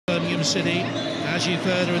Birmingham City. As you've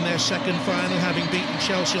heard, are in their second final, having beaten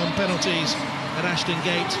Chelsea on penalties at Ashton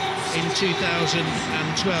Gate in 2012.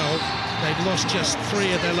 They've lost just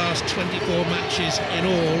 3 of their last 24 matches in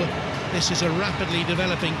all. This is a rapidly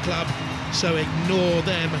developing club, so ignore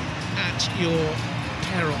them at your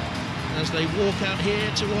peril as they walk out here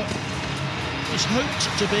to what is hoped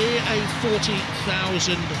to be a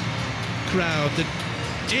 40,000 crowd. The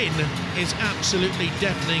din is absolutely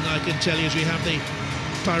deafening, I can tell you, as we have the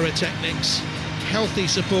pyrotechnics. Healthy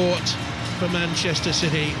support for Manchester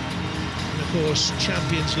City, and of course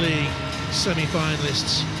Champions League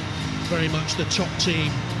semi-finalists, very much the top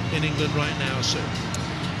team in England right now. So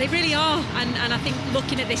they really are, and I think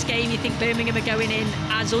looking at this game, you think Birmingham are going in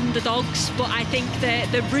as underdogs, but I think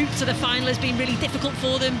the route to the final has been really difficult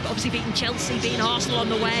for them, obviously beating Chelsea, beating Arsenal on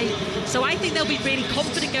the way, so I think they'll be really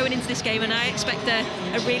confident going into this game, and I expect a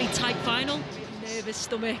really tight final. Nervous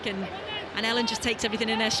stomach, and Ellen just takes everything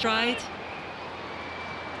in their stride.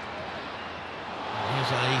 Here's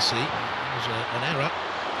Aisi, there's an error.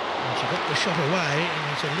 And she got the shot away, and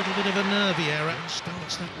it's a little bit of a nervy error.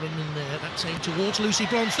 Starts that run in there. That's aimed towards Lucy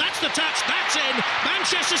Bronze. That's the touch. That's in.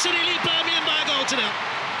 Manchester City lead Birmingham by a goal to 0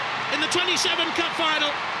 in the 27 Cup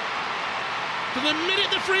final. From the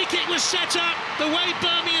minute the free kick was set up, the way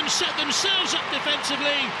Birmingham set themselves up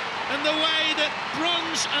defensively, and the way that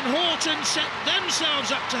Bronze and Horton set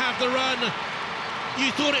themselves up to have the run,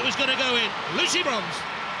 you thought it was going to go in. Lucy Bronze.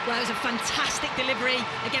 Well, it was a fantastic delivery.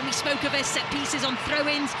 Again, we spoke of her set pieces on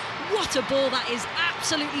throw-ins. What a ball that is,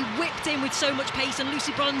 absolutely whipped in with so much pace, and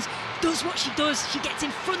Lucy Bronze does what she does. She gets in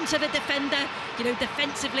front of a defender. You know,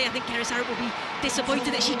 defensively, I think Keris Harrop will be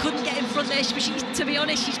disappointed that she couldn't get in front there, but to be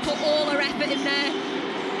honest, she's put all her effort in there.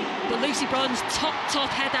 But Lucy Bronze, top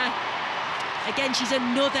header. Again, she's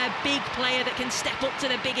another big player that can step up to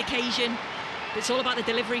the big occasion. It's all about the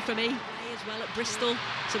delivery for me. As well at Bristol,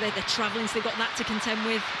 so they're travelling, so they've got that to contend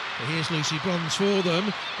with. Well, here's Lucy Bronze for them.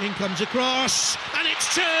 In comes a cross, and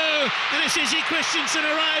it's 2, and it's Izzy Christiansen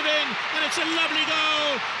arriving, and it's a lovely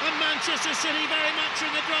goal, and Manchester City very much in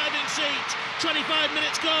the driving seat. 25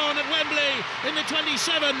 minutes gone at Wembley in the 27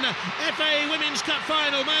 FA Women's Cup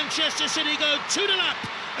final. Manchester City go 2-0 up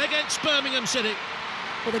against Birmingham City.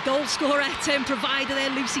 Well, the goal scorer, turn provider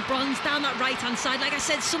there, Lucy Bronze, down that right-hand side. Like I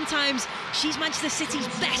said, sometimes she's Manchester City's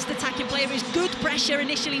best attacking player. Is good pressure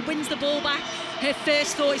initially, wins the ball back. Her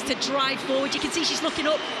first thought is to drive forward. You can see she's looking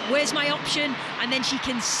up, where's my option? And then she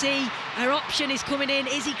can see her option is coming in.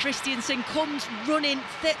 Izzy Christiansen comes running,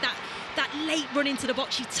 that late run into the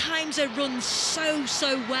box. She times her run so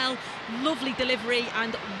well. Lovely delivery,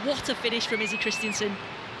 and what a finish from Izzy Christiansen.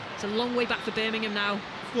 It's a long way back for Birmingham now.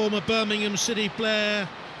 Former Birmingham City player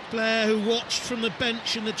who watched from the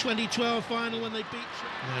bench in the 2012 final when they beat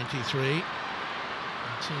 93.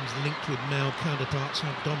 Teams linked with male counterparts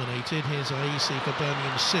have dominated. Here's Aisi for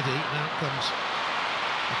Birmingham City. Now comes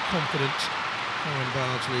a confident Karen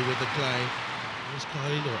Bardsley with the play. Here's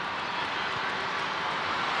Kylie Lloyd.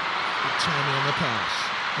 Good timing on the pass.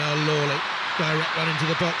 Now Lawley, direct run into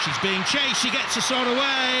the box. She's being chased. She gets the shot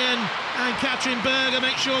away, and Katrin Berger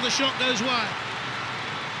makes sure the shot goes wide.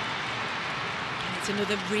 It's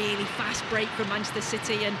another really fast break from Manchester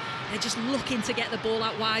City, and they're just looking to get the ball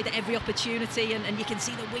out wide at every opportunity, and you can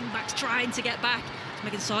see the wing-backs trying to get back. It's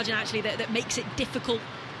Megan Sargent actually that makes it difficult.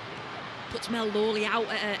 Puts Mel Lawley out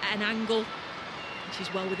at an angle.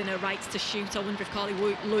 She's well within her rights to shoot. I wonder if Carly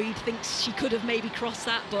Lloyd thinks she could have maybe crossed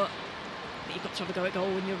that, but you've got to have a go at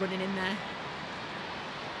goal when you're running in there.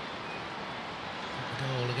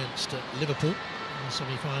 A goal against Liverpool in the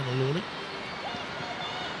semi-final, Lawley.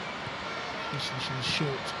 Christensen's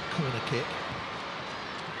short corner kick.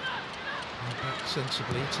 And back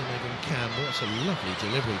sensibly to Megan Campbell. It's a lovely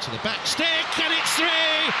delivery to the back stick, and it's 3,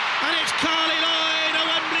 and it's Carly Lloyd, a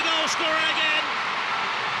Wembley goal scorer again.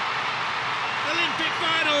 Olympic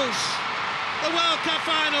finals, the World Cup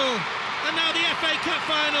final, and now the FA Cup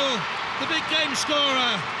final. The big game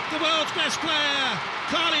scorer, the world's best player,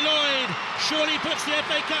 Carly Lloyd, surely puts the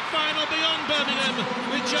FA Cup final beyond Birmingham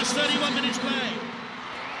with just 31 minutes played.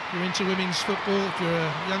 If you're into women's football, if you're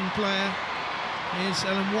a young player, here's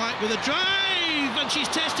Ellen White with a drive, and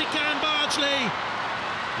she's tested Karen Bardsley.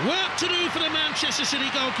 Work to do for the Manchester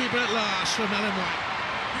City goalkeeper at last from Ellen White.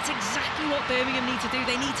 That's exactly what Birmingham need to do.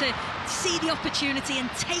 They need to see the opportunity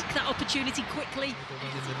and take that opportunity quickly.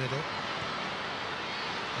 In the middle.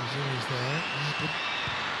 Azuri's there.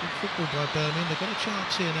 Good football by Birmingham. They've got a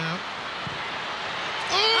chance here now.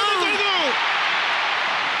 Oh! They've got a goal!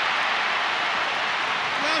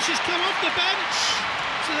 Well, she's come off the bench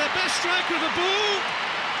to their best striker of the ball,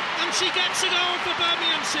 and she gets a goal for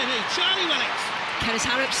Birmingham City. Charlie Wellings. Cerys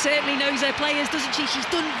Harrop certainly knows her players, doesn't she? She's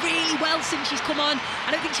done really well since she's come on.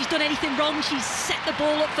 I don't think she's done anything wrong. She's set the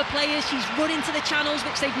ball up for players. She's run into the channels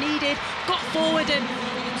which they've needed, got forward, and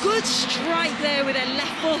good strike there with her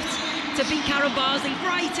left foot to beat Karen Barnsley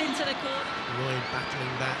right into the corner. Lloyd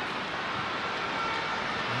battling back.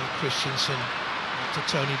 Christensen to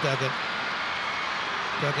Tony Duggan.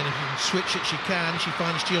 Duggan, if you can switch it, she can. She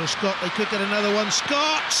finds Jill Scott. They could get another one.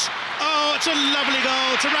 Scott! Oh, it's a lovely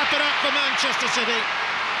goal to wrap it up for Manchester City.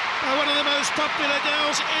 One of the most popular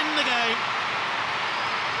girls in the game.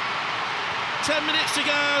 10 minutes to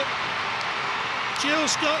go. Jill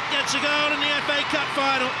Scott gets a goal in the FA Cup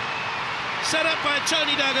final. Set up by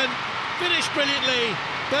Tony Duggan. Finished brilliantly.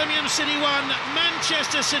 Birmingham City 1,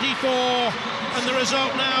 Manchester City 4, and the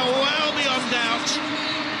result now well beyond doubt.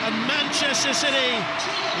 And Manchester City,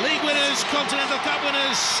 league winners, Continental Cup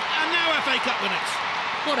winners, and now FA Cup winners.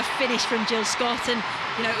 What a finish from Jill Scott, and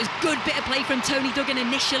you know, it was a good bit of play from Tony Duggan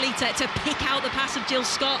initially to pick out the pass of Jill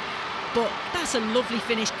Scott, but that's a lovely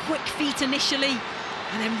finish. Quick feet initially,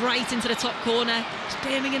 and then right into the top corner.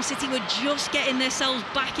 Birmingham City were just getting themselves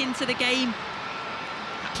back into the game.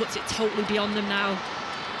 That puts it totally beyond them now.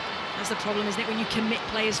 That's the problem, isn't it? When you commit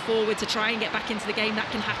players forward to try and get back into the game, that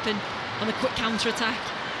can happen on the quick counter-attack.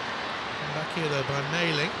 Back here, though, by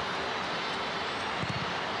Mailing.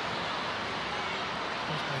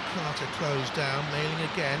 Carter closed down. Mailing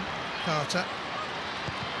again. Carter.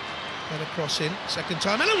 Better cross in. Second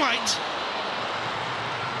time. Ellen White!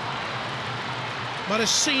 Might have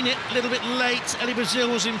seen it a little bit late. Ellie Brazil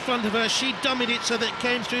was in front of her. She dummied it so that it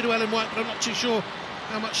came through to Ellen White, but I'm not too sure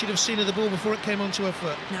how much she'd have seen of the ball before it came onto her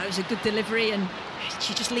foot. No, it was a good delivery, and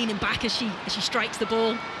she's just leaning back as she strikes the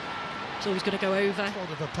ball. It's always going to go over.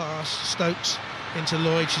 Hold of a pass, Stokes into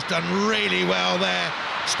Lloyd. She's done really well there.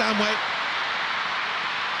 Stanway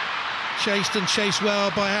chased and chased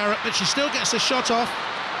well by Harrop, but she still gets the shot off.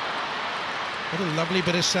 What a lovely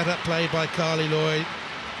bit of set-up play by Carly Lloyd.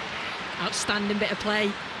 Outstanding bit of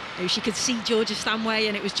play. She could see Georgia Stanway,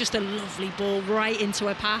 and it was just a lovely ball right into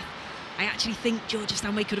her path. I actually think Georgia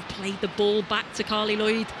Stanway could have played the ball back to Carly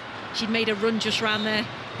Lloyd. She'd made a run just round there,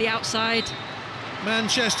 the outside.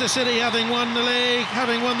 Manchester City, having won the league,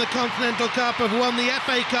 having won the Continental Cup, have won the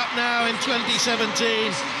FA Cup now in 2017.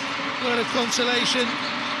 Word of consolation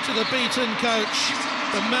to the beaten coach.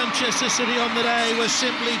 But Manchester City on the day was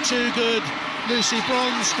simply too good. Lucy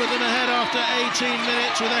Bronze put them ahead after 18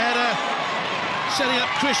 minutes with a header, setting up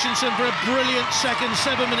Christensen for a brilliant second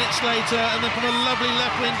 7 minutes later, and then from a lovely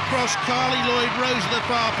left-wing cross, Carly Lloyd rose to the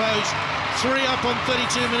far post. 3 up on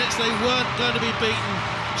 32 minutes, they weren't going to be beaten.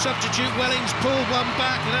 Substitute Wellings pulled one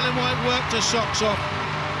back, and Ellen White worked her socks off.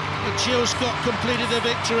 But Jill Scott completed the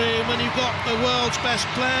victory, and when you've got the world's best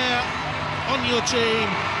player on your team,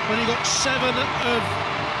 when you've got 7 of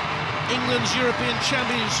England's European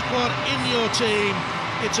Champions squad in your team,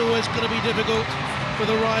 it's always going to be difficult for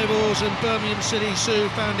the rivals, and Birmingham City Sue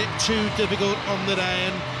found it too difficult on the day,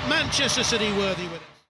 and Manchester City worthy with it.